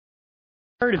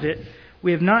heard of it,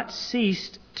 we have not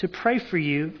ceased to pray for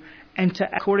you and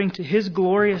to according to His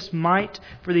glorious might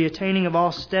for the attaining of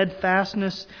all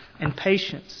steadfastness and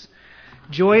patience,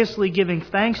 joyously giving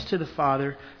thanks to the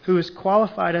Father who has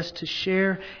qualified us to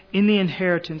share in the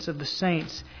inheritance of the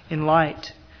saints in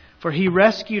light. For He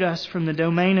rescued us from the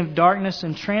domain of darkness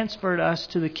and transferred us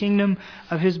to the kingdom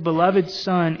of His beloved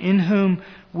Son, in whom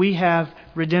we have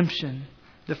redemption,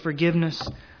 the forgiveness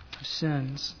of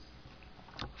sins.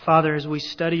 Father, as we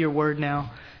study Your Word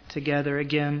now together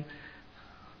again,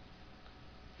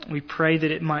 we pray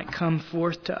that it might come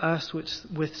forth to us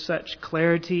with such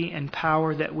clarity and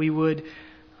power that we would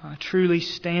truly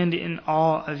stand in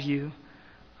awe of You.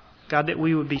 God, that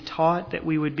we would be taught, that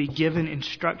we would be given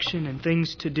instruction and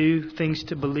things to do, things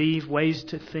to believe, ways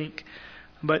to think,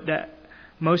 but that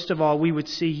most of all we would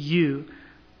see You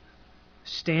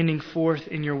standing forth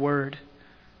in Your Word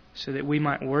so that we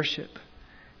might worship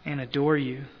and adore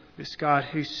You, this God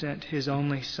who sent His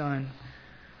only Son,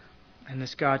 and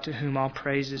this God to whom all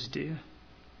praise is due.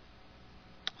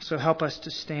 So help us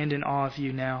to stand in awe of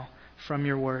You now from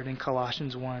Your Word in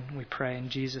Colossians 1, we pray in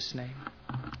Jesus' name.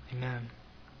 Amen.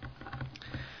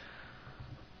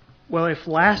 Well, if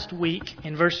last week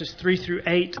in verses 3 through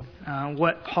 8,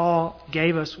 what Paul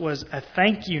gave us was a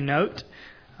thank you note,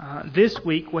 this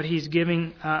week what he's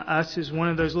giving us is one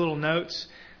of those little notes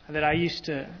that I used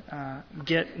to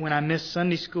get when I missed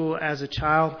Sunday school as a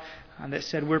child that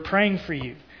said, "We're praying for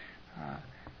you."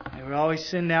 They would always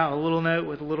send out a little note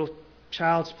with a little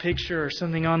child's picture or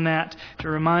something on that to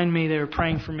remind me they were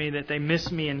praying for me, that they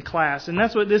missed me in class. And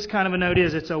that's what this kind of a note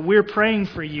is. It's a "we're praying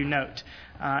for you" note.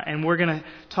 And we're going to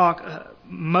talk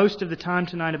most of the time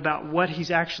tonight about what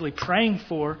he's actually praying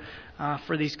for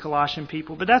these Colossian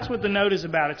people. But that's what the note is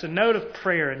about. It's a note of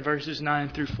prayer in verses 9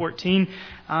 through 14.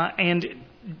 And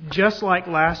just like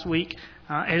last week,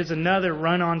 it is another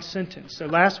run-on sentence. So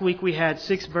last week we had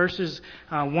 6 verses,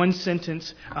 1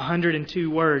 sentence,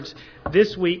 102 words.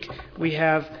 This week we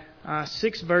have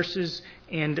 6 verses,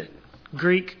 and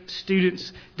Greek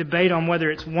students debate on whether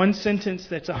it's 1 sentence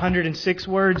that's 106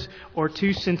 words or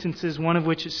 2 sentences, one of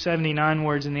which is 79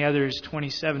 words and the other is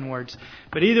 27 words.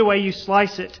 But either way you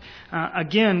slice it,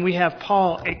 again, we have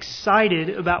Paul excited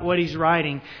about what he's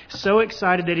writing. So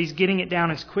excited that he's getting it down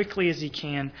as quickly as he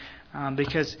can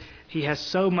because he has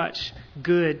so much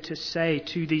good to say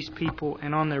to these people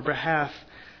and on their behalf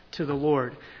to the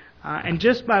Lord. And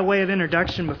just by way of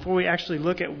introduction, before we actually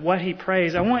look at what he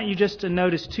prays, I want you just to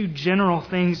notice 2 general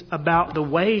things about the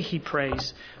way he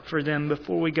prays for them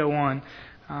before we go on.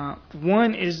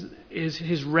 One is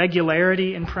his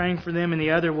regularity in praying for them, and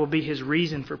the other will be his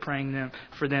reason for praying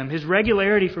for them. His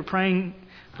regularity for praying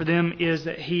for them is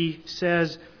that he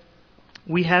says,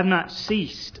 "We have not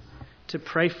ceased to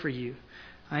pray for you."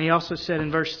 And he also said in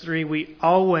verse 3, "We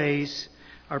always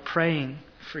are praying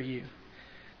for you."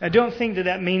 I don't think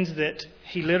that means that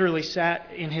he literally sat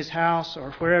in his house or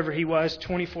wherever he was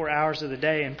 24 hours of the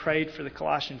day and prayed for the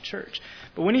Colossian church.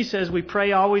 But when he says we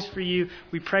pray always for you,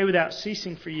 we pray without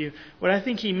ceasing for you, what I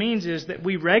think he means is that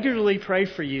we regularly pray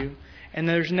for you, and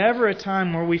there's never a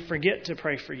time where we forget to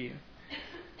pray for you.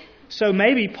 So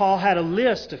maybe Paul had a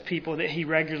list of people that he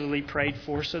regularly prayed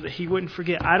for so that he wouldn't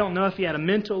forget. I don't know if he had a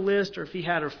mental list or if he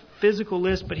had a physical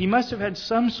list, but he must have had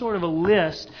some sort of a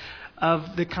list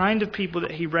of the kind of people that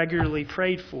he regularly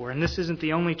prayed for. And this isn't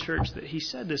the only church that he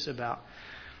said this about.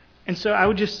 And so I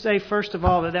would just say, first of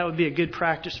all, that would be a good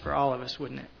practice for all of us,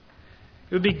 wouldn't it?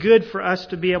 It would be good for us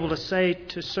to be able to say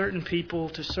to certain people,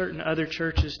 to certain other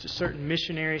churches, to certain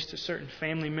missionaries, to certain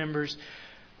family members,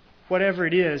 whatever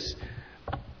it is,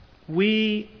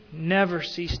 we never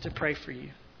cease to pray for you.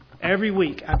 Every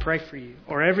week I pray for you,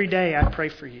 or every day I pray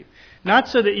for you. Not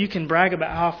so that you can brag about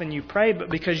how often you pray, but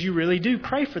because you really do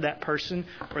pray for that person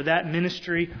or that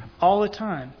ministry all the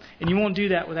time. And you won't do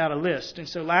that without a list. And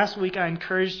so last week I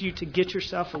encouraged you to get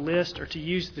yourself a list or to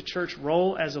use the church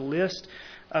roll as a list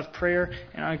of prayer.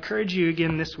 And I encourage you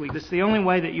again this week. That's the only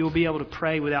way that you will be able to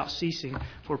pray without ceasing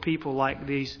for people like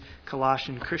these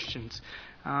Colossian Christians.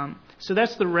 So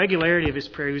that's the regularity of his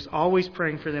prayer. He was always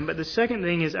praying for them. But the second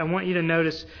thing is I want you to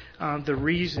notice the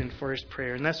reason for his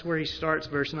prayer. And that's where he starts,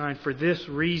 verse 9. "For this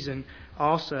reason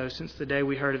also, since the day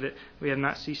we heard of it, we have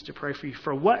not ceased to pray for you."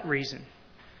 For what reason?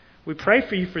 We pray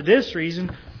for you for this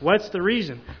reason. What's the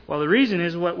reason? Well, the reason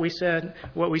is what we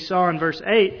saw in verse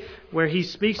 8, where he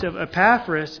speaks of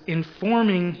Epaphras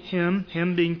informing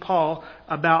him being Paul,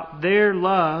 about their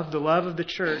love, the love of the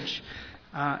church,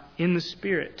 in the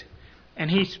Spirit. And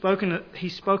he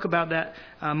spoke about that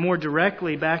more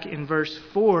directly back in verse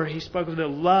 4. He spoke of the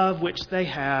love which they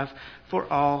have for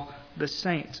all the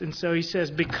saints. And so he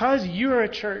says, because you're a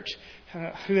church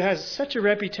who has such a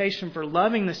reputation for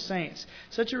loving the saints,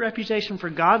 such a reputation for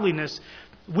godliness,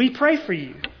 we pray for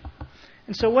you.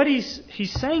 And so what he's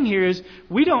saying here is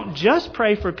we don't just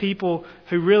pray for people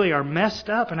who really are messed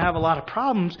up and have a lot of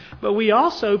problems, but we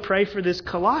also pray for this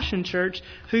Colossian church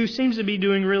who seems to be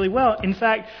doing really well. In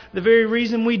fact, the very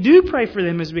reason we do pray for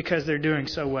them is because they're doing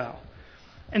so well.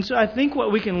 And so I think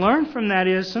what we can learn from that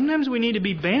is sometimes we need to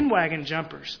be bandwagon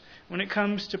jumpers when it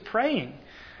comes to praying.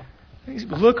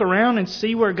 Look around and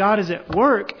see where God is at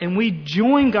work, and we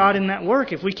join God in that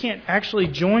work. If we can't actually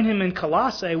join Him in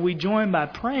Colossae, we join by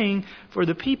praying for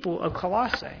the people of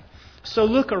Colossae. So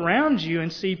look around you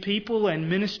and see people and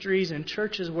ministries and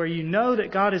churches where you know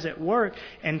that God is at work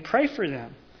and pray for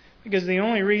them. Because the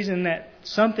only reason that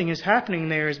something is happening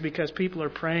there is because people are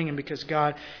praying and because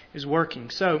God is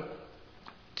working. So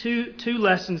two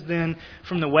lessons then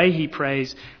from the way he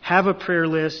prays. Have a prayer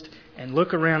list and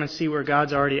look around and see where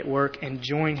God's already at work and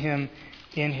join Him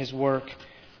in His work,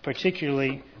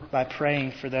 particularly by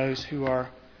praying for those who are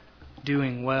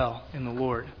doing well in the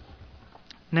Lord.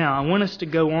 Now, I want us to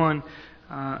go on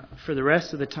for the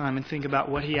rest of the time and think about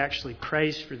what he actually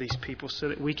prays for these people so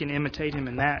that we can imitate him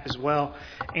in that as well,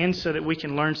 and so that we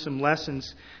can learn some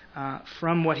lessons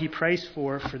from what he prays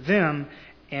for them,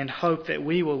 and hope that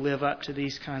we will live up to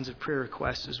these kinds of prayer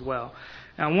requests as well.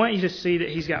 Now, I want you to see that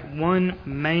he's got one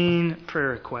main prayer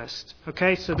request.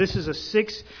 Okay, so this is a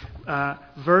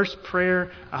 6-verse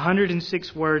prayer,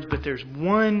 106 words, but there's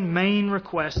one main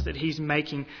request that he's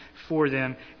making for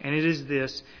them, and it is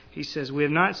this. He says, "We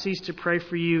have not ceased to pray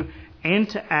for you and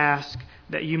to ask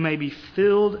that you may be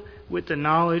filled with the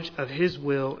knowledge of His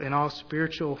will in all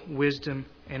spiritual wisdom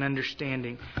and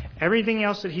understanding." Everything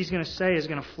else that he's going to say is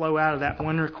going to flow out of that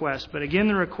one request. But again,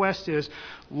 the request is,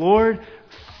 Lord,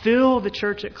 fill the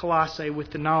church at Colossae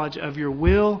with the knowledge of your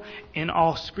will in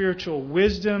all spiritual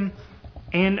wisdom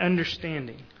and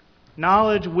understanding.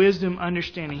 Knowledge, wisdom,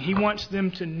 understanding. He wants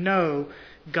them to know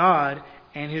God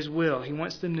and His will. He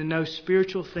wants them to know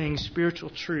spiritual things, spiritual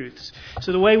truths.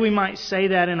 So the way we might say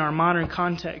that in our modern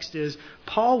context is,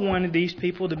 Paul wanted these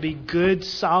people to be good,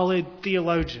 solid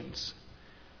theologians.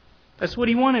 That's what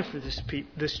he wanted for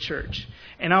this church.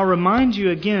 And I'll remind you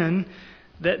again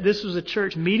that this was a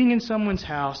church meeting in someone's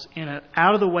house in an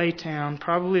out-of-the-way town,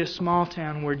 probably a small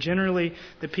town where generally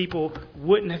the people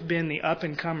wouldn't have been the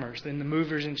up-and-comers, than the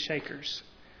movers and shakers.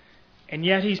 And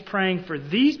yet he's praying for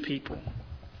these people,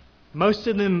 most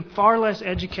of them far less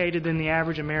educated than the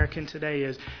average American today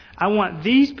is. I want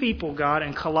these people, God,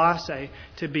 in Colossae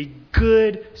to be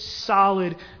good,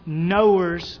 solid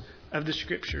knowers of the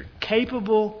Scripture,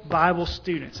 capable Bible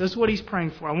students. That's what he's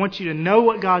praying for. I want you to know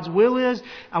what God's will is.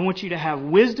 I want you to have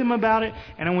wisdom about it.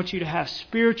 And I want you to have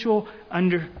spiritual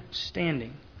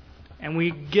understanding. And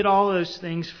we get all those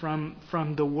things from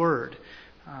the Word.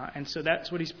 And so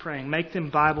that's what he's praying. Make them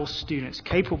Bible students,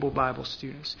 capable Bible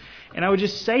students. And I would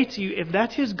just say to you, if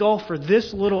that's his goal for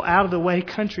this little out-of-the-way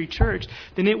country church,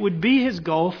 then it would be his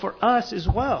goal for us as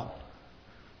well.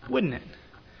 Wouldn't it?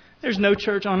 There's no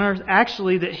church on earth,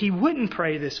 actually, that he wouldn't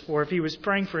pray this for. If he was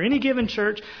praying for any given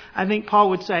church, I think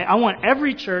Paul would say, I want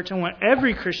every church, I want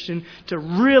every Christian to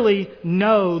really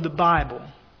know the Bible.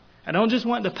 I don't just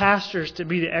want the pastors to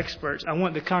be the experts. I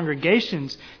want the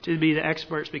congregations to be the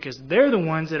experts, because they're the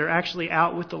ones that are actually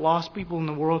out with the lost people in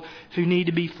the world who need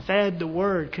to be fed the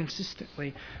Word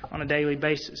consistently on a daily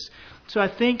basis. So I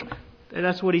think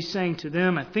that's what he's saying to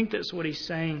them. I think that's what he's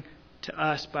saying to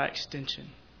us by extension.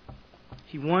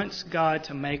 He wants God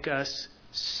to make us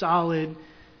solid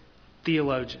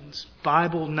theologians,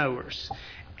 Bible knowers.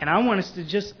 And I want us to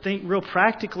just think real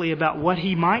practically about what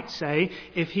he might say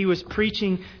if he was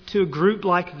preaching to a group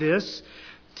like this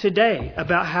today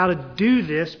about how to do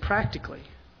this practically.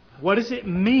 What does it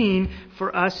mean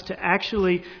for us to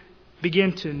actually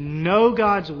begin to know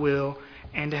God's will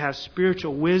and to have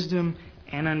spiritual wisdom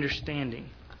and understanding?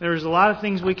 There's a lot of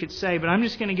things we could say, but I'm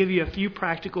just going to give you a few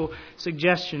practical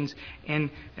suggestions,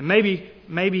 and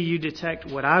maybe you detect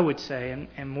what I would say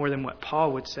and more than what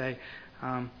Paul would say.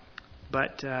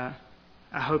 But I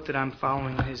hope that I'm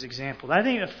following his example. I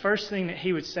think the first thing that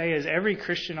he would say is every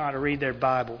Christian ought to read their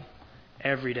Bible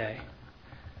every day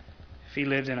if he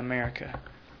lived in America.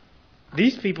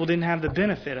 These people didn't have the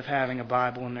benefit of having a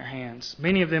Bible in their hands.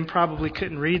 Many of them probably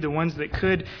couldn't read. The ones that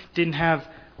could didn't have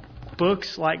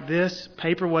books like this.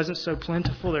 Paper wasn't so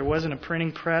plentiful. There wasn't a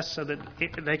printing press so that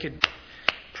they could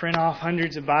print off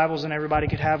hundreds of Bibles and everybody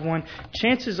could have one.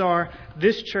 Chances are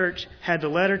this church had the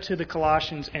letter to the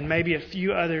Colossians and maybe a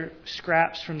few other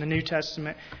scraps from the New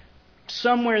Testament.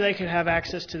 Somewhere they could have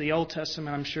access to the Old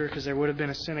Testament, I'm sure, because there would have been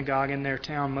a synagogue in their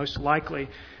town, most likely.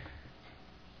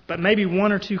 but maybe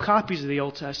 1 or 2 copies of the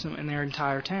Old Testament in their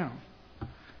entire town.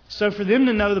 So for them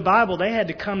to know the Bible, they had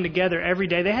to come together every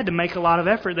day. They had to make a lot of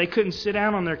effort. They couldn't sit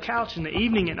down on their couch in the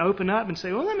evening and open up and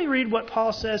say, well, let me read what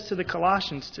Paul says to the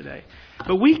Colossians today.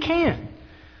 But we can.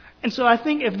 And so I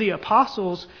think if the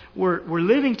apostles were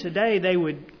living today, they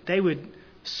would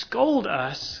scold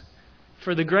us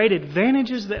for the great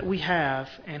advantages that we have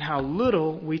and how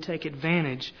little we take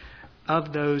advantage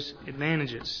of those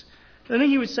advantages. So I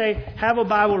think he would say, have a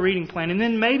Bible reading plan. And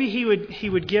then maybe he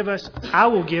would give us, I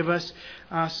will give us,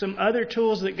 some other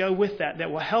tools that go with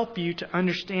that will help you to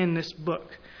understand this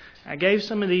book. I gave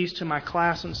some of these to my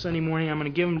class on Sunday morning. I'm going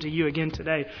to give them to you again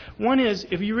today. One is,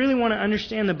 if you really want to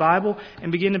understand the Bible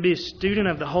and begin to be a student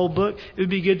of the whole book, it would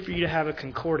be good for you to have a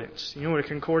concordance. You know what a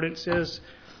concordance is?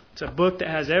 It's a book that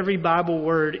has every Bible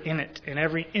word in it and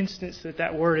every instance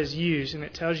that word is used, and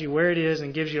it tells you where it is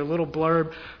and gives you a little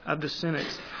blurb of the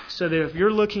sentence. So that if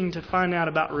you're looking to find out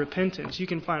about repentance, you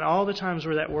can find all the times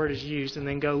where that word is used and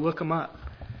then go look them up.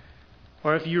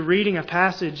 Or if you're reading a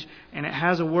passage and it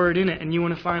has a word in it and you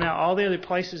want to find out all the other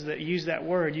places that use that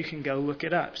word, you can go look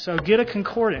it up. So get a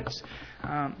concordance.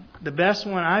 The best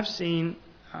one I've seen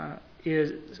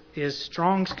is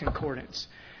Strong's Concordance,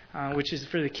 which is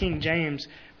for the King James.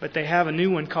 But they have a new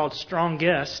one called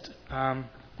Strongest, kind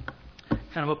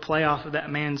of a play off of that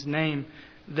man's name,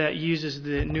 that uses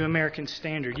the New American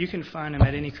Standard. You can find them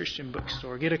at any Christian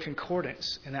bookstore. Get a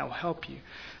concordance, and that will help you.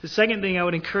 The second thing I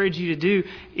would encourage you to do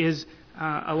is,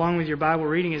 along with your Bible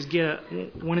reading, is get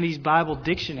one of these Bible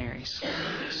dictionaries.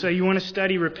 So you want to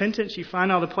study repentance, you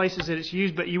find all the places that it's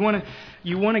used, but you want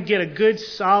to get a good,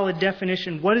 solid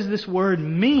definition. What does this word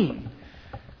mean?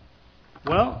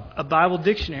 Well, a Bible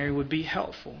dictionary would be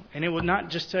helpful. And it will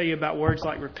not just tell you about words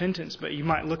like repentance, but you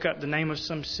might look up the name of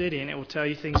some city and it will tell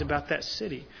you things about that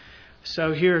city.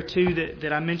 So here are two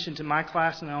that I mentioned to my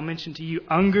class and I'll mention to you.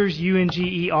 Unger's,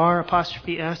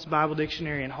 UNGER''S Bible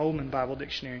Dictionary and Holman Bible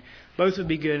Dictionary. Both would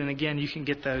be good, and again, you can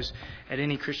get those at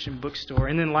any Christian bookstore.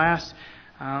 And then last,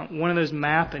 one of those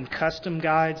map and custom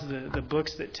guides, the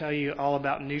books that tell you all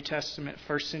about New Testament,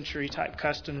 first century type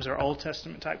customs or Old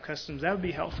Testament type customs, that would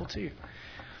be helpful too.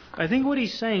 I think what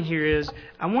he's saying here is,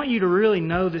 I want you to really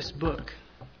know this book.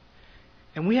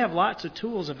 And we have lots of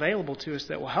tools available to us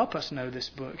that will help us know this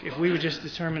book. If we would just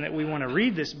determine that we want to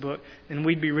read this book, then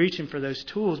we'd be reaching for those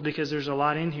tools because there's a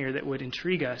lot in here that would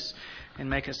intrigue us and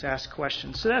make us ask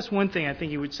questions. So that's one thing I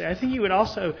think he would say. I think he would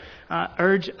also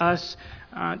urge us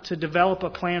to develop a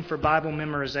plan for Bible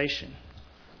memorization.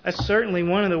 That's certainly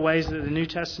one of the ways that the New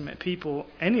Testament people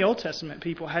and the Old Testament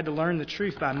people had to learn the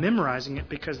truth, by memorizing it,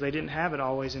 because they didn't have it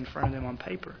always in front of them on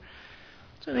paper.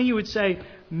 So I think he would say,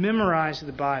 memorize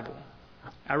the Bible.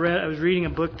 I was reading a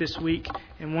book this week,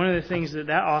 and one of the things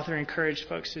that author encouraged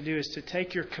folks to do is to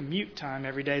take your commute time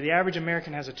every day. The average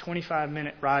American has a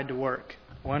 25-minute ride to work,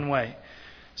 one way.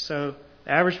 So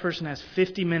the average person has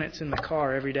 50 minutes in the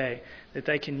car every day that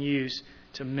they can use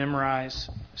to memorize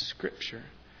Scripture.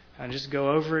 And just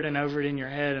go over it and over it in your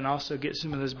head, and also get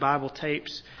some of those Bible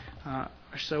tapes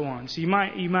or so on. So you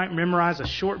might memorize a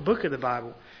short book of the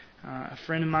Bible. A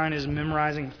friend of mine is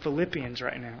memorizing Philippians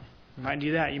right now. You might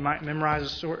do that. You might memorize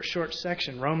a short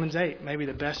section. Romans 8, maybe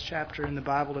the best chapter in the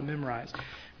Bible to memorize.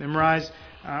 Memorize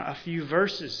a few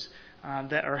verses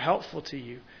that are helpful to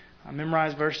you.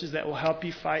 Memorize verses that will help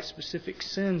you fight specific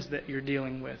sins that you're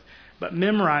dealing with. But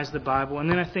memorize the Bible. And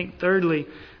then I think thirdly,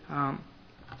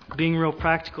 being real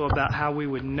practical about how we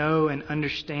would know and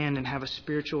understand and have a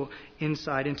spiritual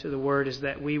insight into the Word, is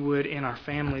that we would, in our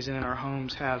families and in our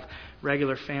homes, have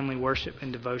regular family worship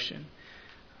and devotion.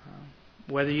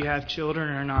 Whether you have children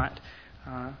or not,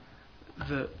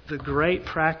 the great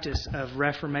practice of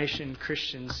Reformation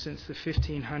Christians since the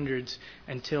 1500s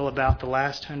until about the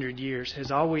last 100 years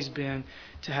has always been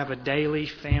to have a daily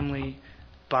family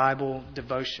Bible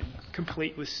devotion,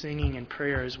 complete with singing and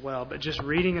prayer as well. But just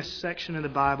reading a section of the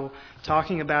Bible,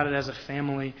 talking about it as a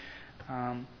family,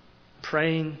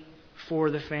 praying for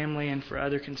the family and for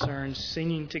other concerns,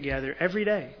 singing together every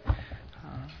day.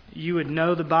 You would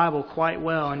know the Bible quite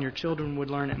well, and your children would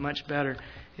learn it much better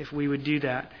if we would do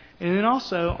that. And then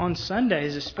also on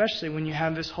Sundays, especially when you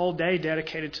have this whole day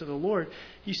dedicated to the Lord,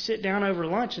 you sit down over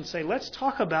lunch and say, let's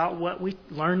talk about what we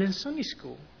learned in Sunday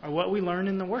school or what we learned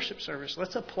in the worship service.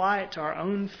 Let's apply it to our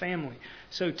own family.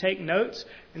 So take notes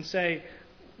and say,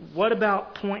 what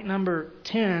about point number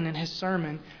 10 in his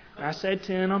sermon? I said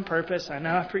 10 on purpose. I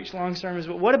know I preach long sermons,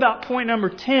 but what about point number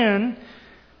 10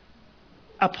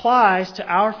 applies to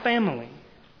our family?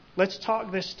 Let's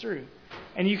talk this through.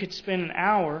 And you could spend an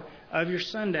hour of your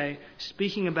Sunday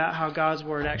speaking about how God's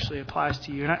Word actually applies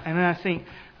to you. And I think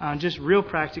just real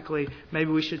practically,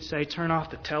 maybe we should say turn off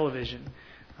the television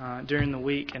during the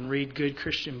week and read good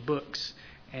Christian books,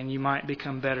 and you might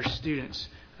become better students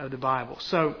of the Bible.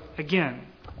 So, again,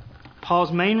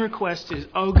 Paul's main request is,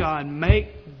 oh God,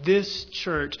 make this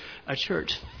church a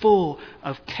church full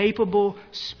of capable,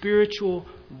 spiritual,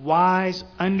 wise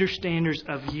understanders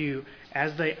of you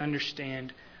as they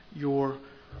understand your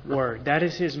word. That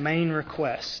is his main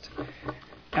request.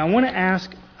 Now, I want to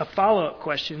ask a follow-up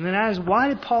question, and that is, why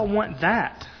did Paul want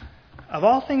that? Of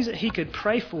all things that he could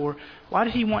pray for, why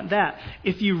did he want that?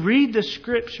 If you read the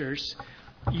Scriptures,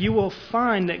 you will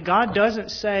find that God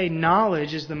doesn't say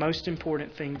knowledge is the most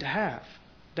important thing to have,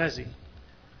 does He?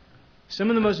 Some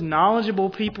of the most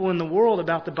knowledgeable people in the world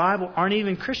about the Bible aren't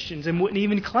even Christians and wouldn't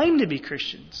even claim to be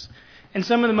Christians. And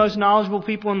some of the most knowledgeable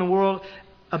people in the world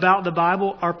about the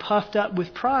Bible are puffed up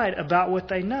with pride about what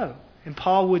they know. And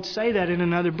Paul would say that in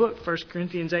another book, 1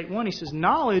 Corinthians 8:1. He says,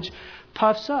 knowledge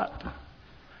puffs up.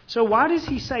 So why does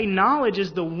he say knowledge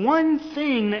is the one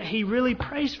thing that he really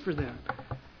prays for them?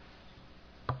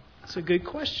 It's a good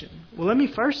question. Well, let me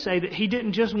first say that he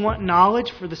didn't just want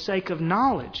knowledge for the sake of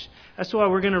knowledge. That's why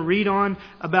we're going to read on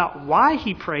about why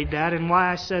he prayed that and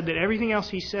why I said that everything else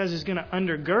he says is going to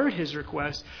undergird his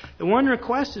request. The one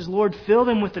request is, Lord, fill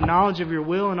them with the knowledge of your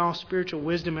will and all spiritual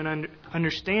wisdom and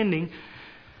understanding.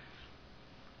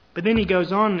 But then he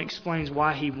goes on and explains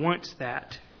why he wants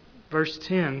that. Verse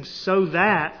 10, so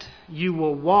that you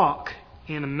will walk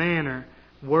in a manner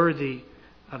worthy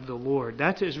of the Lord.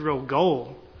 That's his real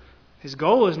goal. His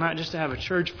goal is not just to have a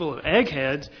church full of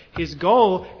eggheads. His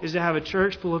goal is to have a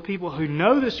church full of people who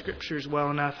know the Scriptures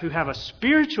well enough, who have a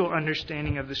spiritual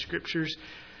understanding of the Scriptures,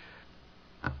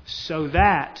 so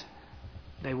that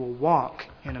they will walk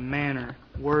in a manner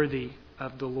worthy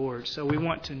of the Lord. So we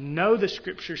want to know the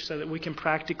Scriptures so that we can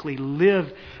practically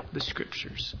live the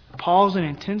Scriptures. Paul's an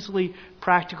intensely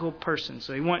practical person.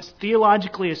 So he wants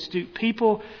theologically astute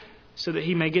people so that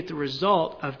he may get the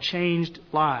result of changed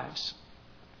lives.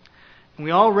 And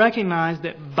we all recognize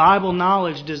that Bible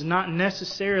knowledge does not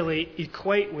necessarily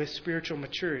equate with spiritual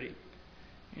maturity.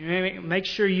 Make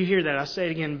sure you hear that. I'll say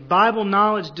it again. Bible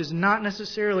knowledge does not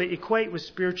necessarily equate with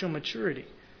spiritual maturity.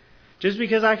 Just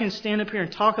because I can stand up here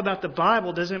and talk about the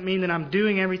Bible doesn't mean that I'm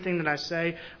doing everything that I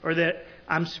say or that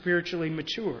I'm spiritually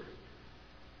mature.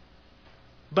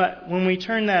 But when we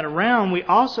turn that around, we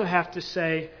also have to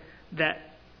say that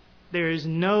there is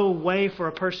no way for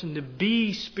a person to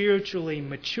be spiritually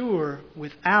mature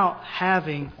without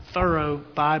having thorough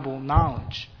Bible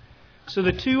knowledge. So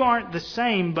the two aren't the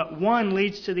same, but one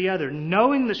leads to the other.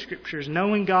 Knowing the Scriptures,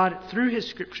 knowing God through His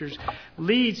Scriptures,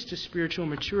 leads to spiritual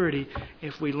maturity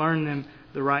if we learn them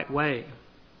the right way.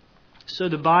 So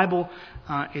the Bible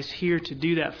is here to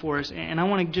do that for us. And I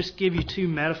want to just give you two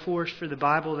metaphors for the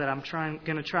Bible that I'm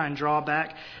going to try and draw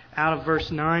back out of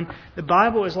verse 9. The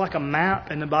Bible is like a map,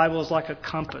 and the Bible is like a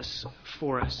compass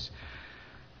for us.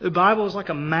 The Bible is like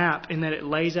a map in that it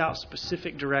lays out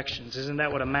specific directions. Isn't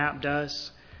that what a map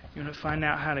does? You want to find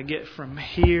out how to get from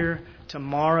here to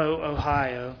Morrow,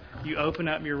 Ohio. You open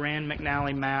up your Rand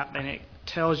McNally map and it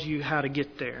tells you how to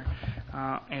get there.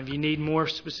 And if you need more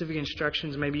specific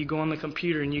instructions, maybe you go on the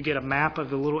computer and you get a map of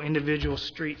the little individual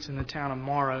streets in the town of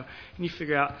Morrow. And you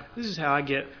figure out, this is how I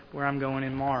get where I'm going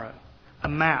in Morrow. A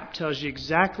map tells you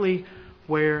exactly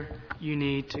where you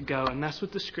need to go. And that's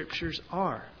what the Scriptures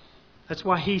are. That's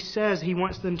why he says he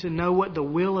wants them to know what the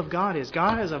will of God is.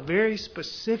 God has a very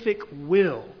specific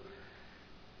will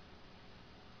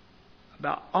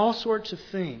about all sorts of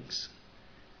things.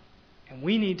 And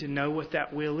we need to know what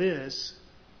that will is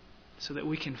so that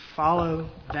we can follow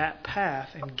that path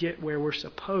and get where we're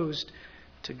supposed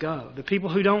to go. The people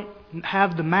who don't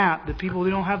have the map, the people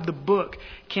who don't have the book,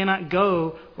 cannot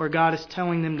go where God is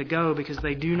telling them to go because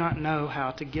they do not know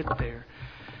how to get there.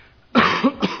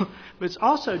 But it's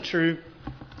also true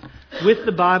with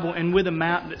the Bible and with a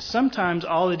map that sometimes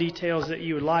all the details that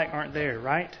you would like aren't there,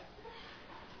 right?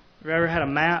 Have you ever had a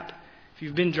map? If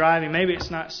you've been driving, maybe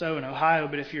it's not so in Ohio,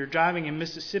 but if you're driving in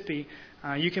Mississippi,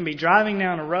 you can be driving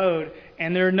down a road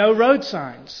and there are no road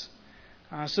signs.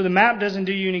 So the map doesn't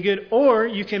do you any good. Or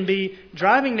you can be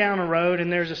driving down a road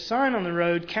and there's a sign on the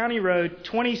road, County Road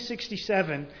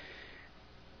 2067.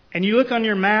 And you look on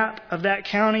your map of that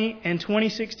county and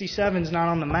 2067 is not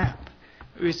on the map.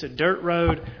 Maybe it's a dirt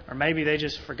road, or maybe they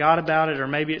just forgot about it, or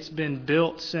maybe it's been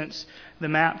built since the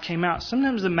map came out.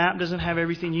 Sometimes the map doesn't have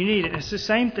everything you need. And it's the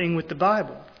same thing with the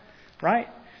Bible, right?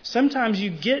 Sometimes you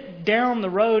get down the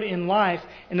road in life,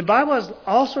 and the Bible has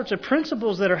all sorts of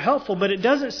principles that are helpful, but it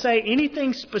doesn't say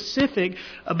anything specific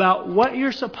about what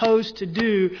you're supposed to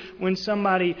do when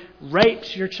somebody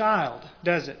rapes your child,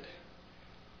 does it?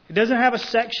 It doesn't have a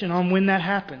section on when that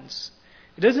happens.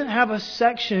 It doesn't have a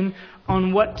section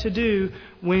on what to do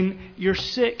when you're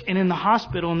sick and in the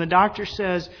hospital and the doctor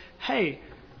says, hey,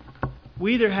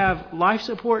 we either have life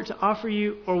support to offer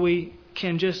you or we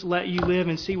can just let you live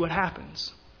and see what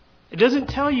happens. It doesn't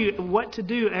tell you what to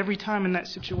do every time in that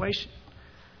situation.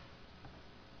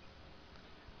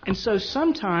 And so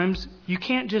sometimes you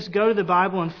can't just go to the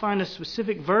Bible and find a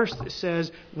specific verse that says,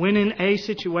 when in a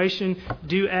situation,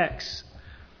 do X.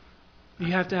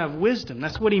 You have to have wisdom.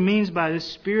 That's what he means by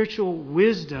this spiritual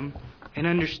wisdom and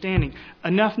understanding.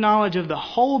 Enough knowledge of the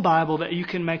whole Bible that you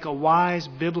can make a wise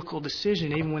biblical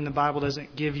decision even when the Bible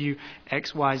doesn't give you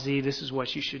X, Y, Z, this is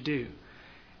what you should do.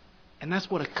 And that's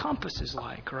what a compass is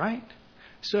like, right?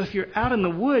 So if you're out in the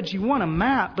woods, you want a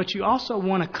map, but you also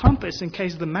want a compass in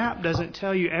case the map doesn't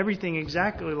tell you everything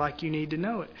exactly like you need to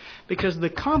know it. Because the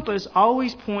compass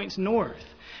always points north.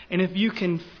 And if you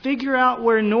can figure out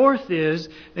where north is,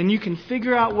 then you can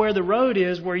figure out where the road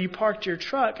is where you parked your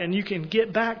truck, and you can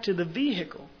get back to the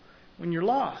vehicle when you're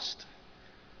lost.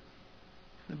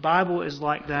 The Bible is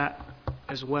like that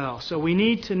as well. So we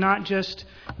need to not just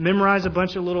memorize a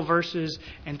bunch of little verses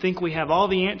and think we have all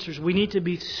the answers. We need to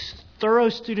be thorough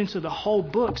students of the whole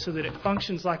book so that it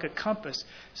functions like a compass.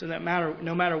 So that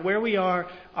no matter where we are,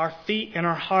 our feet and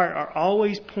our heart are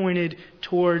always pointed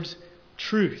towards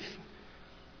truth.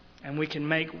 And we can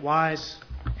make wise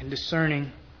and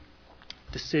discerning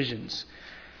decisions.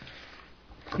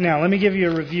 Now, let me give you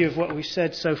a review of what we've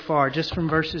said so far, just from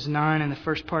verses 9 and the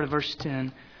first part of verse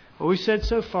 10. What we've said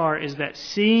so far is that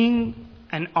seeing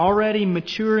an already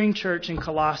maturing church in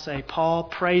Colossae, Paul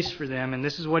prays for them, and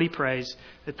this is what he prays,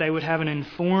 that they would have an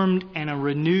informed and a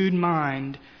renewed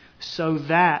mind so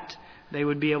that they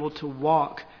would be able to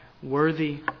walk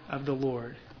worthy of the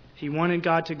Lord. He wanted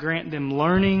God to grant them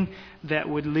learning that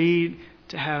would lead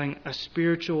to having a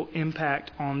spiritual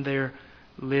impact on their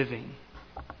living.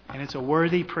 And it's a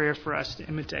worthy prayer for us to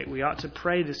imitate. We ought to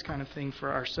pray this kind of thing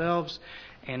for ourselves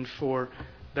and for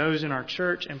those in our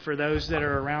church and for those that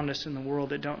are around us in the world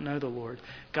that don't know the Lord.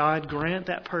 God, grant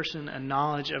that person a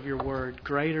knowledge of your word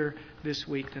greater this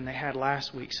week than they had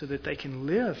last week so that they can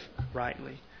live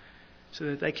rightly, so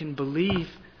that they can believe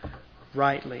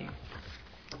rightly.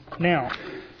 Now,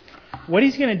 what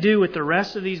he's going to do with the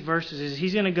rest of these verses is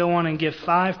he's going to go on and give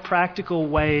 5 practical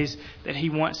ways that he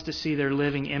wants to see their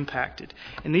living impacted.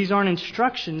 And these aren't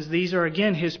instructions. These are,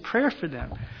 again, his prayer for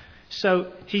them.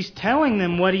 So he's telling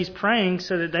them what he's praying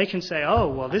so that they can say, oh,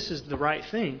 well, this is the right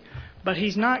thing. But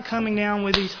he's not coming down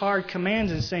with these hard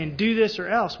commands and saying, do this or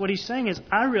else. What he's saying is,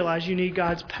 I realize you need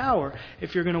God's power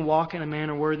if you're going to walk in a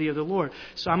manner worthy of the Lord.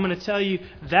 So I'm going to tell you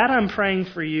that I'm praying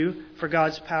for you for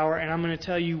God's power, and I'm going to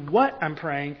tell you what I'm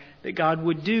praying that God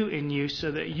would do in you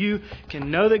so that you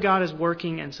can know that God is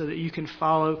working and so that you can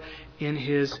follow in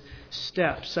His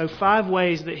steps. So 5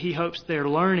 ways that he hopes their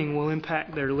learning will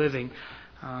impact their living.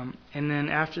 And then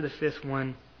after the 5th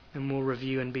one, then we'll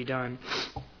review and be done.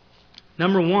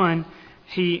 Number 1,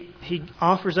 he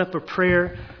offers up a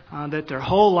prayer that their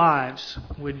whole lives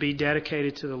would be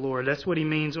dedicated to the Lord. That's what he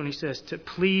means when he says to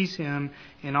please Him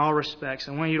in all respects.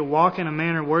 I want you to walk in a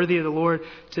manner worthy of the Lord,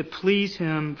 to please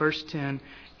Him, verse 10,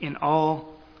 in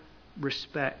all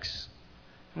respects.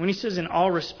 And when he says in all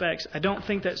respects, I don't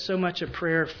think that's so much a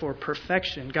prayer for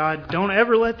perfection. God, don't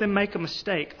ever let them make a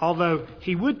mistake, although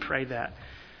he would pray that.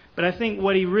 But I think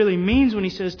what he really means when he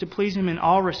says to please Him in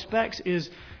all respects is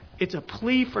it's a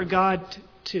plea for God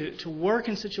to work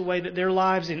in such a way that their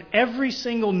lives in every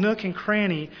single nook and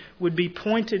cranny would be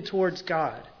pointed towards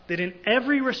God. That in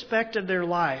every respect of their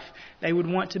life, they would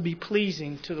want to be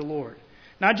pleasing to the Lord.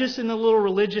 Not just in the little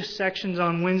religious sections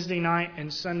on Wednesday night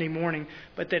and Sunday morning,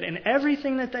 but that in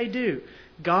everything that they do,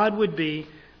 God would be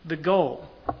the goal.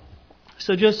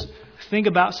 So just think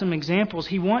about some examples.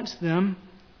 He wants them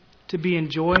to be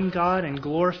enjoying God and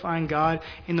glorifying God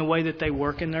in the way that they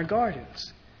work in their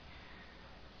gardens.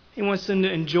 He wants them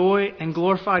to enjoy and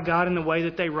glorify God in the way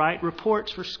that they write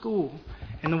reports for school,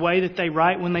 in the way that they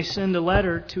write when they send a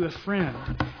letter to a friend,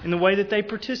 in the way that they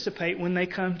participate when they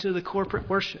come to the corporate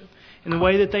worship, in the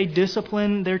way that they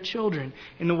discipline their children,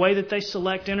 in the way that they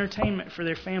select entertainment for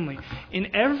their family.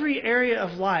 In every area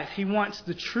of life, He wants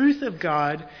the truth of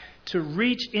God to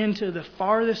reach into the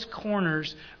farthest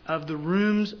corners of the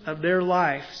rooms of their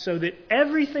life so that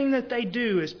everything that they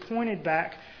do is pointed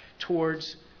back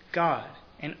towards God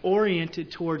and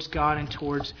oriented towards God and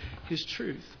towards His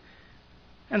truth.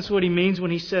 That's what He means when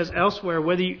He says elsewhere,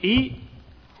 whether you eat,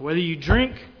 or whether you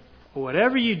drink, or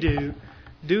whatever you do,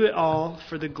 do it all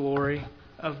for the glory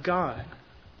of God.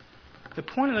 The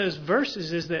point of those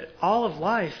verses is that all of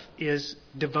life is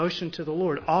devotion to the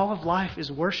Lord. All of life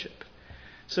is worship.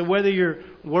 So whether you're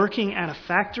working at a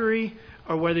factory,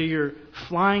 or whether you're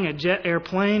flying a jet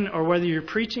airplane, or whether you're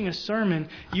preaching a sermon,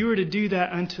 you are to do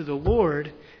that unto the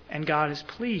Lord, and God is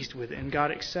pleased with it, and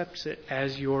God accepts it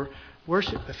as your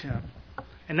worship of Him.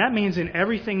 And that means in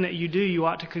everything that you do, you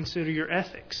ought to consider your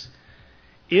ethics.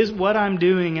 Is what I'm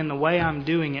doing and the way I'm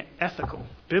doing it ethical,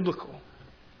 biblical?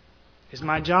 Is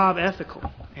my job ethical?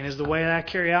 And is the way that I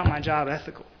carry out my job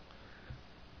ethical?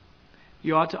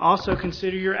 You ought to also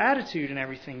consider your attitude in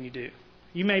everything you do.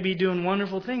 You may be doing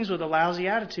wonderful things with a lousy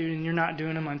attitude and you're not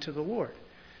doing them unto the Lord.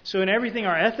 So in everything,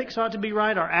 our ethics ought to be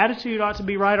right, our attitude ought to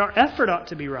be right, our effort ought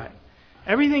to be right.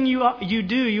 Everything you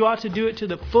do, you ought to do it to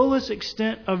the fullest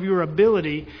extent of your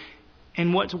ability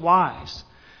and what's wise.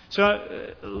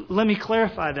 So let me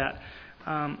clarify that.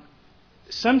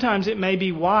 Sometimes it may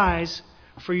be wise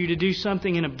for you to do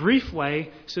something in a brief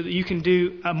way so that you can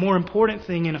do a more important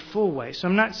thing in a full way. So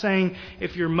I'm not saying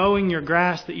if you're mowing your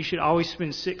grass that you should always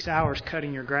spend 6 hours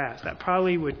cutting your grass. That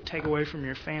probably would take away from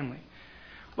your family.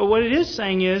 But what it is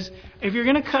saying is, if you're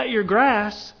going to cut your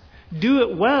grass, do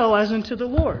it well as unto the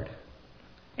Lord.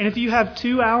 And if you have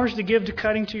 2 hours to give to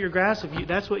cutting to your grass, if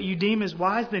that's what you deem as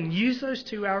wise, then use those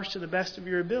 2 hours to the best of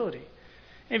your ability.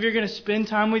 And if you're going to spend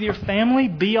time with your family,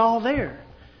 be all there.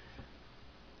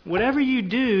 Whatever you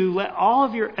do, let all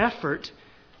of your effort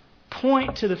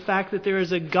point to the fact that there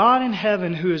is a God in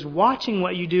heaven who is watching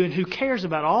what you do and who cares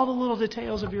about all the little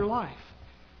details of your life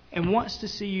and wants to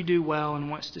see you do well and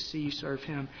wants to see you serve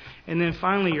Him. And then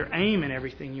finally, your aim in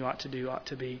everything you ought to do ought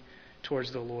to be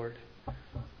towards the Lord.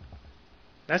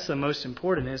 That's the most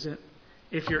important, isn't it?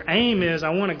 If your aim is, I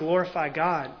want to glorify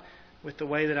God with the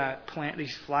way that I plant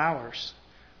these flowers,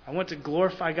 I want to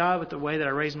glorify God with the way that I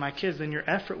raise my kids, then your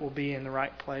effort will be in the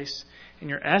right place, and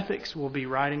your ethics will be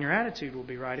right, and your attitude will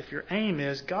be right if your aim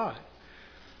is God.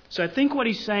 So I think what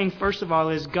he's saying, first of all,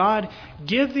 is God,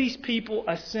 give these people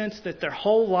a sense that their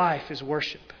whole life is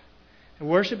worship. And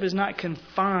worship is not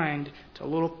confined to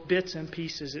little bits and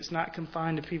pieces. It's not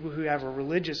confined to people who have a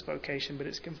religious vocation, but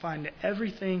it's confined to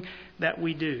everything that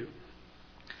we do.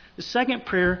 The second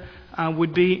prayer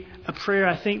would be a prayer,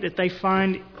 I think, that they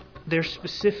find their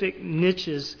specific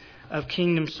niches of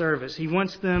kingdom service. He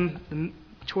wants them,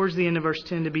 towards the end of verse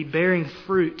 10, to be bearing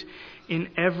fruit in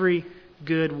every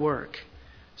good work.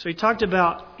 So he talked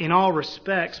about, in all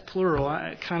respects, plural,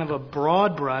 kind of a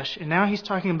broad brush, and now he's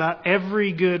talking about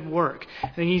every good work. I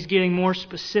think he's getting more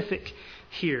specific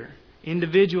here,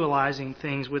 individualizing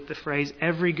things with the phrase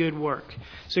every good work.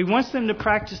 So he wants them to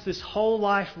practice this whole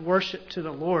life worship to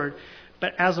the Lord,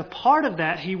 but as a part of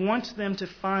that, he wants them to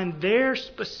find their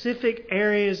specific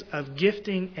areas of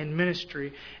gifting and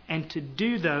ministry and to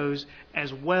do those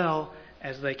as well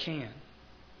as they can.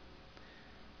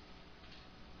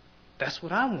 That's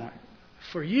what I want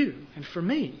for you and for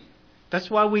me. That's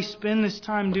why we spend this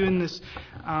time doing this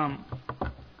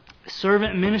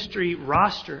servant ministry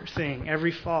roster thing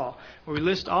every fall, where we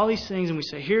list all these things and we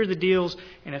say, here are the deals,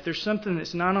 and if there's something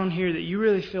that's not on here that you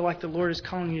really feel like the Lord is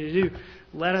calling you to do,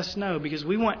 let us know, because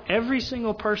we want every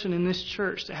single person in this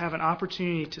church to have an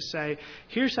opportunity to say,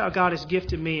 here's how God has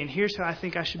gifted me, and here's how I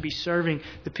think I should be serving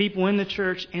the people in the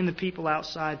church and the people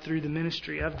outside through the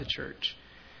ministry of the church.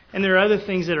 And there are other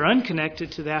things that are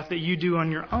unconnected to that you do on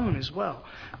your own as well.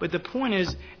 But the point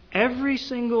is, every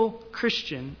single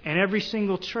Christian and every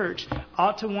single church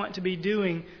ought to want to be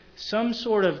doing some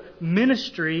sort of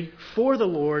ministry for the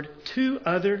Lord to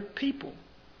other people.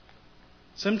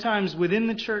 Sometimes within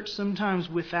the church, sometimes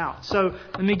without. So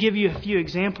let me give you a few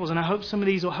examples, and I hope some of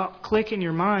these will help click in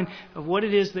your mind of what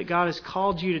it is that God has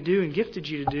called you to do and gifted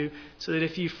you to do, so that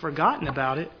if you've forgotten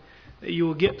about it, that you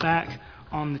will get back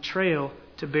on the trail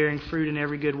to bearing fruit in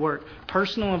every good work.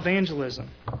 Personal evangelism.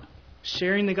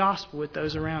 Sharing the gospel with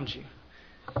those around you.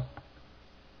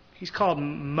 He's called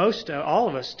all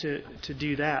of us to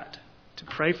do that. To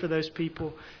pray for those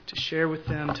people, to share with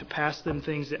them, to pass them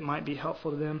things that might be helpful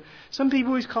to them. Some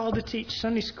people He's called to teach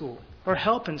Sunday school or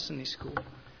help in Sunday school.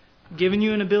 Giving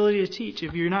you an ability to teach.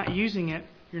 If you're not using it,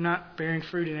 you're not bearing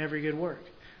fruit in every good work.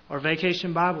 Or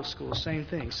Vacation Bible School, same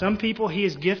thing. Some people He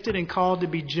has gifted and called to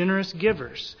be generous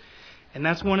givers. And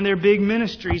that's one of their big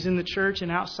ministries in the church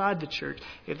and outside the church.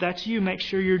 If that's you, make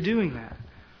sure you're doing that.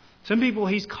 Some people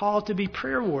He's called to be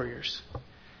prayer warriors.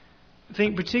 I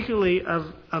think particularly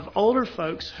of older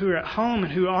folks who are at home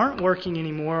and who aren't working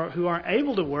anymore, who aren't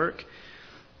able to work,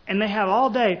 and they have all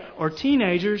day, or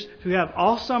teenagers who have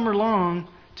all summer long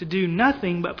to do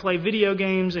nothing but play video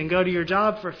games and go to your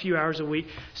job for a few hours a week.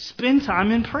 Spend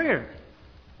time in prayer.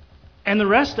 And the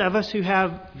rest of us who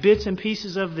have bits and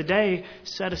pieces of the day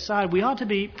set aside, we ought to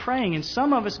be praying. And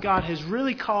some of us, God has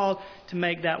really called to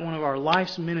make that one of our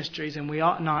life's ministries, and we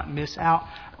ought not miss out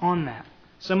on that.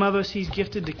 Some of us He's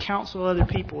gifted to counsel other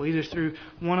people, either through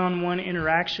one-on-one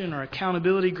interaction or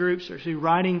accountability groups or through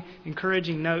writing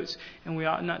encouraging notes, and we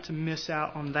ought not to miss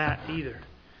out on that either.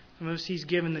 Some of us He's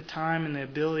given the time and the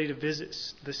ability to visit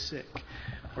the sick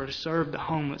or to serve the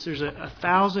homeless. There's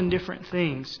 1,000 different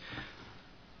things.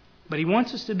 But He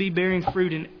wants us to be bearing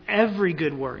fruit in every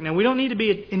good work. Now, we don't need to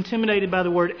be intimidated by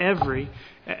the word every,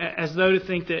 as though to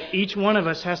think that each one of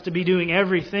us has to be doing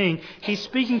everything. He's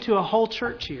speaking to a whole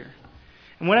church here.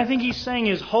 And what I think He's saying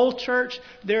is, whole church,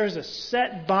 there is a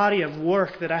set body of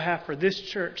work that I have for this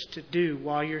church to do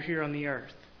while you're here on the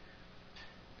earth.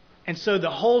 And so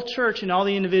the whole church and all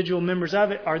the individual members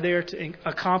of it are there to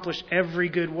accomplish every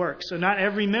good work. So not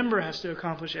every member has to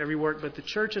accomplish every work, but the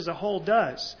church as a whole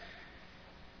does.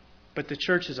 But the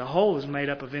church as a whole is made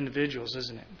up of individuals,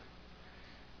 isn't it?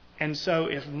 And so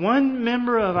if one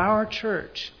member of our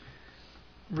church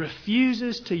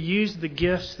refuses to use the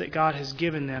gifts that God has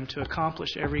given them to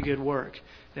accomplish every good work,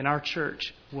 then our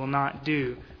church will not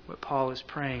do what Paul is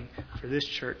praying for this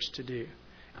church to do.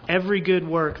 Every good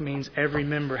work means every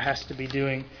member has to be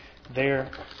doing their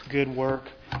good work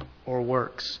or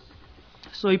works.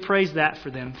 So he prays that for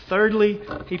them. Thirdly,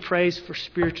 he prays for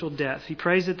spiritual depth. He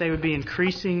prays that they would be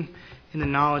increasing in the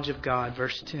knowledge of God.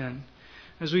 Verse 10.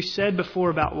 As we said before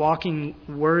about walking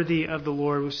worthy of the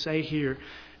Lord, we'll say here,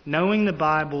 knowing the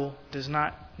Bible does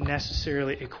not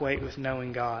necessarily equate with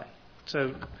knowing God.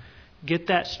 So get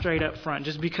that straight up front.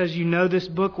 Just because you know this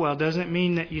book well doesn't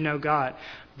mean that you know God.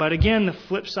 But again, the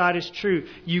flip side is true.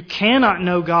 You cannot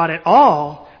know God at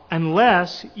all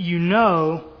unless you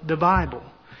know the Bible.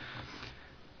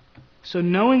 So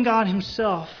knowing God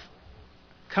Himself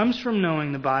comes from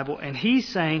knowing the Bible. And He's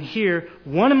saying here,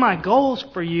 one of my goals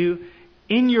for you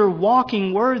in your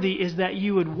walking worthy is that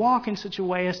you would walk in such a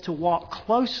way as to walk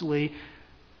closely,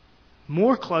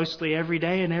 more closely every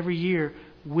day and every year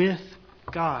with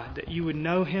God. That you would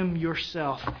know Him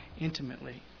yourself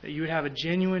intimately. That you would have a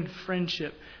genuine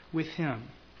friendship with Him.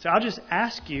 So I'll just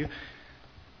ask you,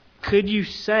 could you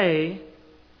say,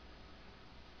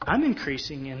 I'm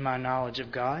increasing in my knowledge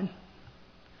of God?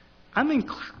 I'm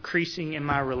increasing in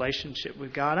my relationship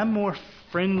with God. I'm on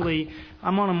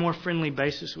a more friendly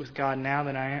basis with God now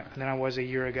than I was a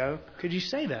year ago. Could you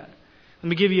say that? Let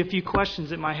me give you a few questions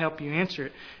that might help you answer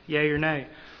it. Yea or nay.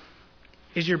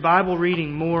 Is your Bible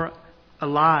reading more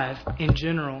alive in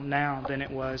general now than it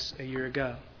was a year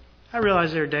ago? I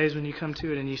realize there are days when you come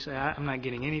to it and you say, I'm not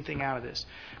getting anything out of this.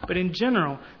 But in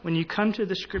general, when you come to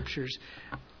the Scriptures,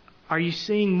 are you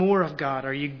seeing more of God?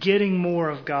 Are you getting more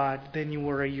of God than you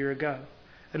were a year ago?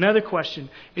 Another question,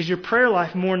 is your prayer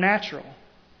life more natural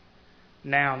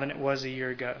now than it was a year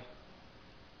ago?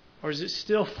 Or is it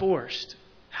still forced?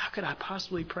 How could I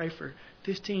possibly pray for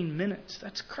 15 minutes?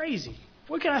 That's crazy.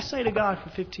 What can I say to God for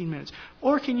 15 minutes?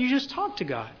 Or can you just talk to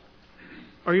God?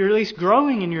 Or you're at least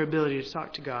growing in your ability to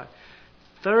talk to God.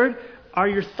 Third, are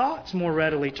your thoughts more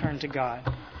readily turned to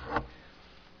God?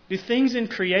 Do things in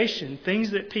creation,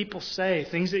 things that people say,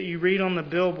 things that you read on the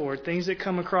billboard, things that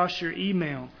come across your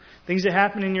email, things that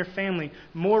happen in your family,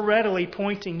 more readily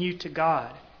pointing you to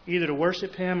God? Either to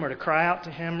worship Him or to cry out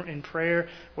to Him in prayer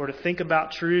or to think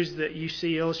about truths that you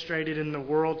see illustrated in the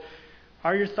world.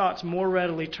 Are your thoughts more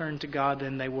readily turned to God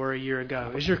than they were a year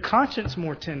ago? Is your conscience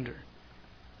more tender?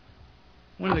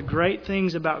 One of the great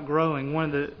things about growing,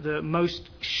 one of the most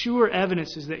sure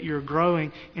evidences that you're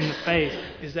growing in the faith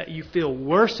is that you feel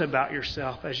worse about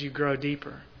yourself as you grow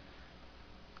deeper.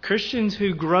 Christians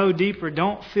who grow deeper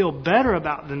don't feel better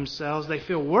about themselves. They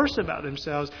feel worse about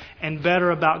themselves and better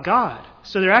about God.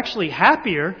 So they're actually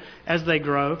happier as they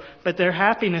grow, but their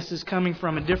happiness is coming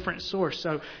from a different source.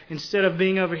 So instead of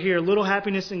being over here, little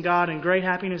happiness in God and great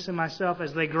happiness in myself,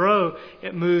 as they grow,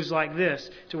 it moves like this,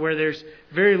 to where there's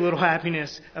very little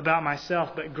happiness about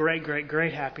myself, but great, great,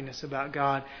 great happiness about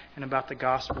God and about the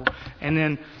gospel. And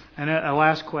then a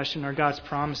last question, are God's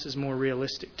promises more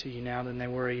realistic to you now than they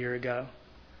were a year ago?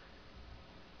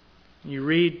 You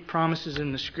read promises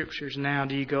in the Scriptures now,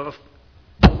 do you go, of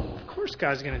course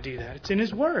God's going to do that. It's in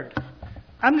His Word.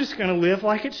 I'm just going to live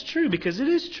like it's true because it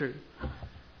is true.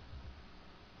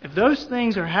 If those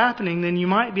things are happening, then you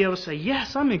might be able to say,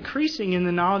 yes, I'm increasing in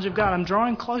the knowledge of God. I'm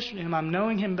drawing closer to Him. I'm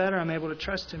knowing Him better. I'm able to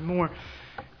trust Him more.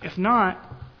 If not,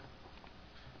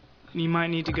 you might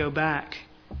need to go back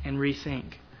and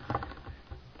rethink.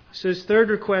 So his third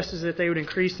request is that they would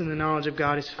increase in the knowledge of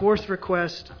God. His fourth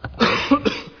request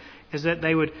is that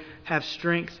they would have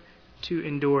strength to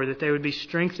endure, that they would be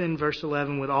strengthened, verse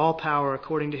 11, with all power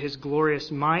according to His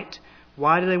glorious might.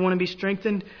 Why do they want to be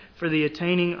strengthened? For the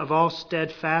attaining of all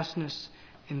steadfastness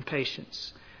and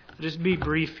patience. I'll just be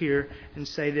brief here and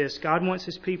say this. God wants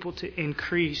His people to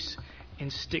increase in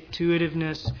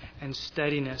stick-to-itiveness and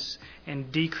steadiness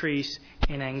and decrease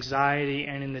in anxiety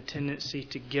and in the tendency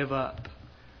to give up.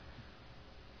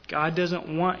 God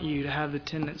doesn't want you to have the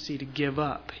tendency to give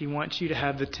up. He wants you to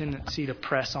have the tendency to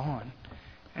press on.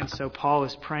 And so Paul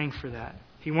is praying for that.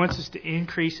 He wants us to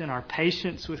increase in our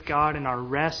patience with God and our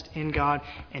rest in God,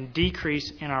 and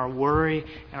decrease in our worry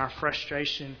and our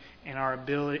frustration and our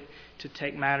ability to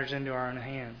take matters into our own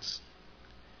hands.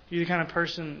 You're the kind of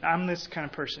person, I'm this kind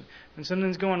of person. When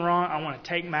something's going wrong, I want to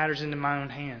take matters into my own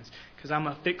hands because I'm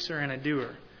a fixer and a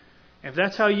doer. If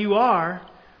that's how you are,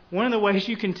 one of the ways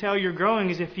you can tell you're growing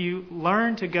is if you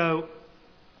learn to go,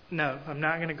 no, I'm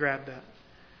not going to grab that.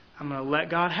 I'm going to let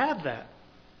God have that.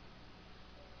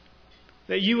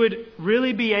 That you would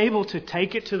really be able to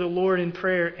take it to the Lord in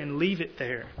prayer and leave it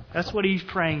there. That's what he's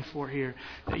praying for here.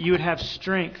 That you would have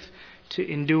strength to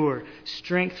endure.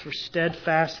 Strength for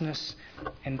steadfastness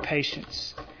and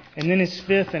patience. And then his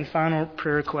fifth and final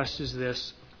prayer request is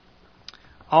this.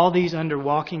 All these under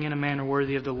walking in a manner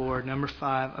worthy of the Lord. Number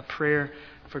 5, a prayer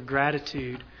for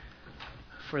gratitude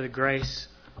for the grace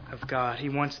of God. He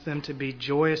wants them to be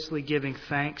joyously giving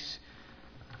thanks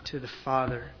to the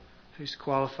Father who's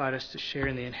qualified us to share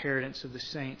in the inheritance of the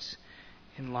saints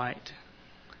in light.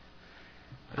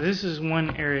 This is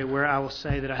one area where I will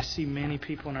say that I see many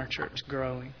people in our church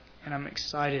growing, and I'm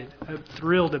excited, I'm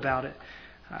thrilled about it.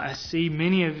 I see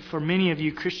for many of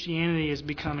you, Christianity is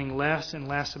becoming less and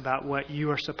less about what you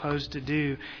are supposed to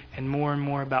do and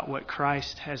more about what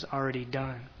Christ has already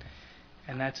done.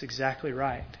 And that's exactly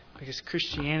right. Because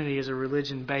Christianity is a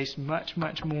religion based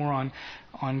much more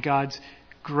on God's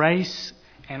grace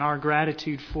and our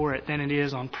gratitude for it than it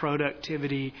is on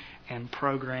productivity and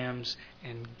programs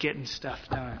and getting stuff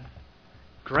done.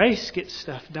 Grace gets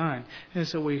stuff done. And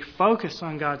so we focus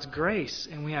on God's grace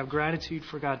and we have gratitude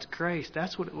for God's grace.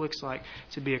 That's what it looks like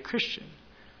to be a Christian.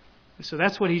 And so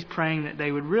that's what he's praying that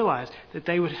they would realize, that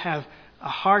they would have a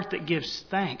heart that gives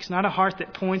thanks, not a heart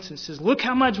that points and says, look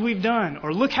how much we've done,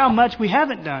 or look how much we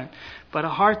haven't done, but a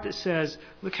heart that says,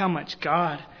 look how much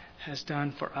God has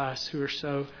done for us who are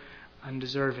so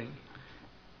undeserving.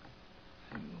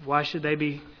 Why should they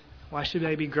be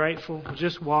grateful? We'll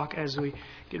just walk as we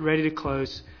get ready to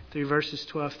close through verses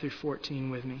 12 through 14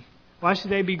 with me. Why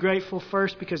should they be grateful?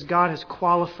 First, because God has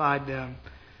qualified them.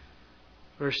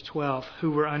 Verse 12,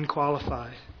 who were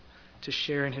unqualified to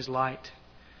share in His light.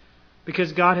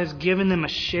 Because God has given them a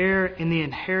share in the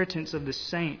inheritance of the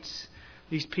saints,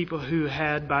 these people who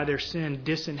had, by their sin,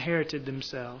 disinherited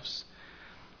themselves.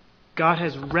 God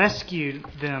has rescued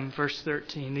them, verse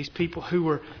 13, these people who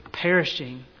were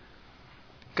perishing.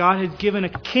 God has given a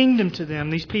kingdom to them,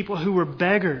 these people who were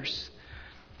beggars.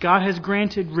 God has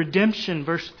granted redemption,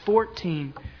 verse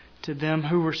 14, to them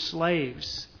who were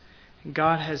slaves. And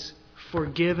God has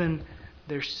forgiven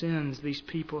their sins, these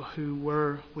people who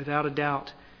were, without a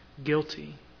doubt,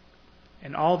 guilty.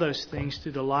 And all those things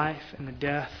through the life and the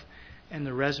death and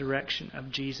the resurrection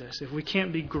of Jesus. If we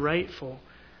can't be grateful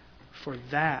for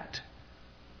that,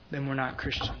 then we're not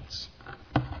Christians.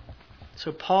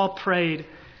 So Paul prayed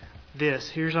this.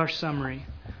 Here's our summary.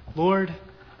 Lord,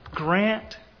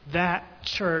 grant that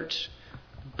church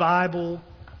Bible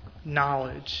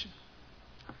knowledge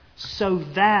so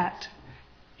that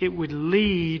it would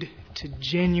lead to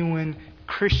genuine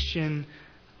Christian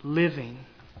living.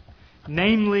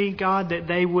 Namely, God, that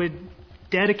they would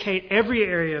dedicate every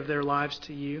area of their lives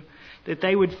to You, that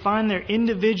they would find their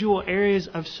individual areas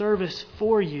of service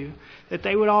for You, that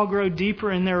they would all grow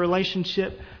deeper in their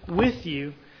relationship with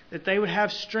You, that they would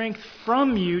have strength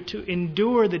from You to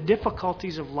endure the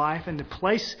difficulties of life and to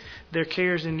place their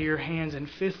cares into Your hands. And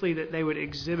fifthly, that they would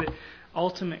exhibit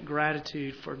ultimate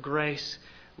gratitude for grace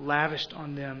lavished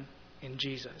on them in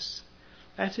Jesus.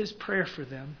 That's his prayer for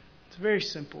them. It's very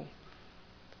simple.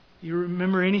 You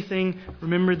remember anything,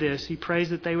 remember this. He prays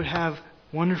that they would have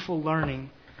wonderful learning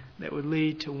that would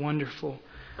lead to wonderful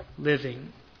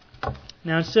living.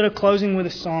 Now, instead of closing with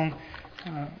a song,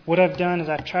 what I've done is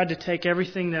I've tried to take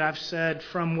everything that I've said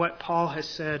from what Paul has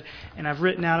said, and I've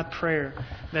written out a prayer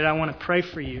that I want to pray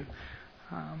for you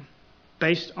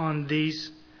based on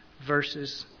these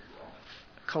verses,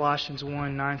 Colossians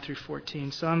 1, 9 through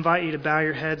 14. So I invite you to bow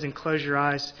your heads and close your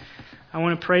eyes. I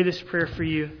want to pray this prayer for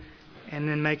you and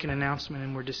then make an announcement,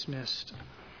 and we're dismissed.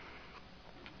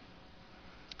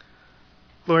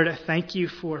 Lord, I thank You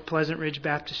for Pleasant Ridge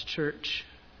Baptist Church,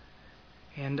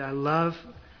 and I love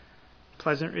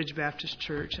Pleasant Ridge Baptist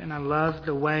Church, and I love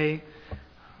the way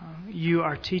you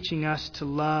are teaching us to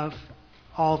love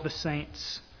all the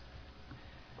saints.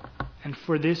 And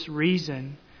for this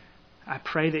reason, I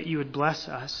pray that you would bless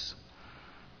us.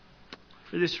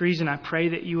 For this reason, I pray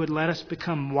that you would let us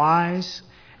become wise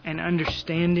and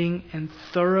understanding and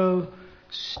thorough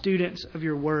students of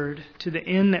your word, to the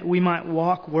end that we might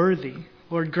walk worthy.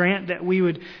 Lord, grant that we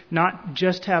would not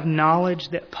just have knowledge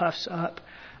that puffs up,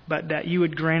 but that you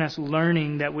would grant us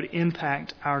learning that would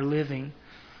impact our living.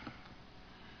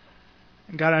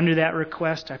 And God, under that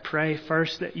request, I pray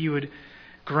first that you would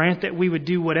grant that we would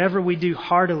do whatever we do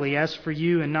heartily as for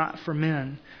you and not for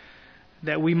men,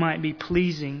 that we might be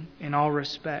pleasing in all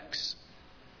respects.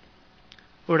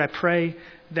 Lord, I pray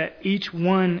that each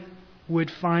one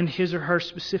would find his or her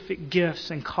specific gifts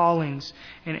and callings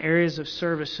and areas of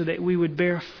service so that we would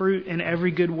bear fruit in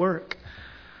every good work.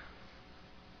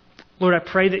 Lord, I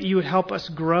pray that you would help us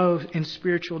grow in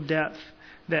spiritual depth,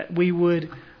 that we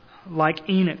would, like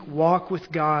Enoch, walk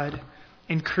with God,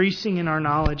 increasing in our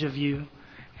knowledge of you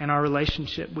and our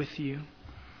relationship with you.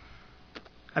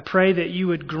 I pray that you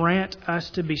would grant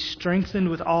us to be strengthened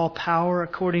with all power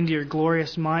according to your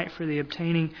glorious might for the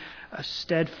obtaining of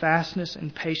steadfastness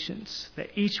and patience, that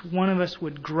each one of us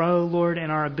would grow, Lord, in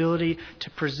our ability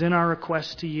to present our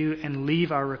requests to you and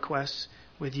leave our requests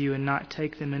with you and not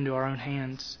take them into our own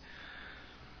hands.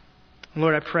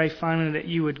 Lord, I pray finally that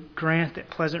you would grant that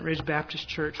Pleasant Ridge Baptist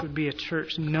Church would be a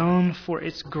church known for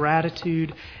its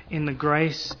gratitude in the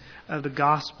grace of the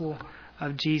gospel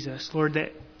of Jesus. Lord,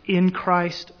 that in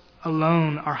Christ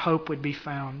alone our hope would be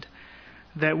found.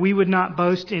 That we would not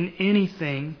boast in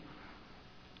anything,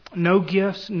 no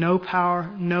gifts, no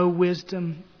power, no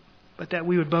wisdom, but that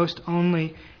we would boast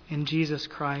only in Jesus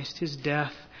Christ, His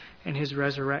death and His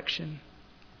resurrection.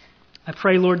 I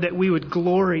pray, Lord, that we would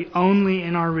glory only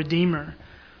in our Redeemer.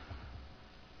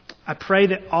 I pray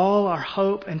that all our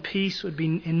hope and peace would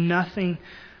be in nothing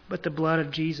but the blood of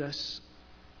Jesus.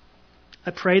 I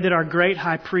pray that our great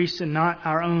high priest and not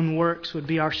our own works would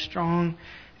be our strong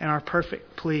and our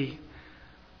perfect plea.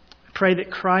 I pray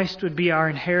that Christ would be our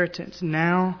inheritance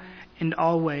now and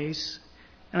always.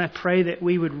 And I pray that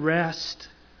we would rest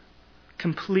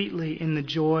completely in the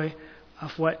joy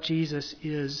of what Jesus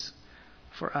is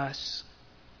for us.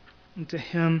 And to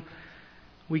Him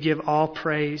we give all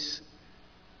praise,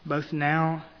 both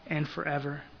now and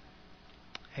forever.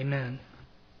 Amen.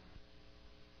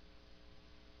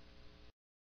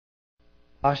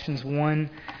 Colossians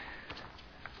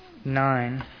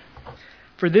 1:9.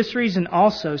 For this reason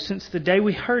also, since the day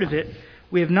we heard of it,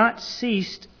 we have not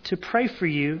ceased to pray for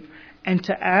you and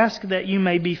to ask that you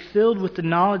may be filled with the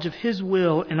knowledge of His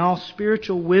will in all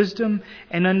spiritual wisdom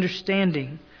and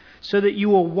understanding, so that you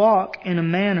will walk in a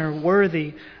manner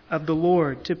worthy of the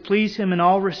Lord, to please Him in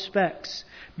all respects,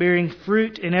 bearing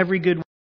fruit in every good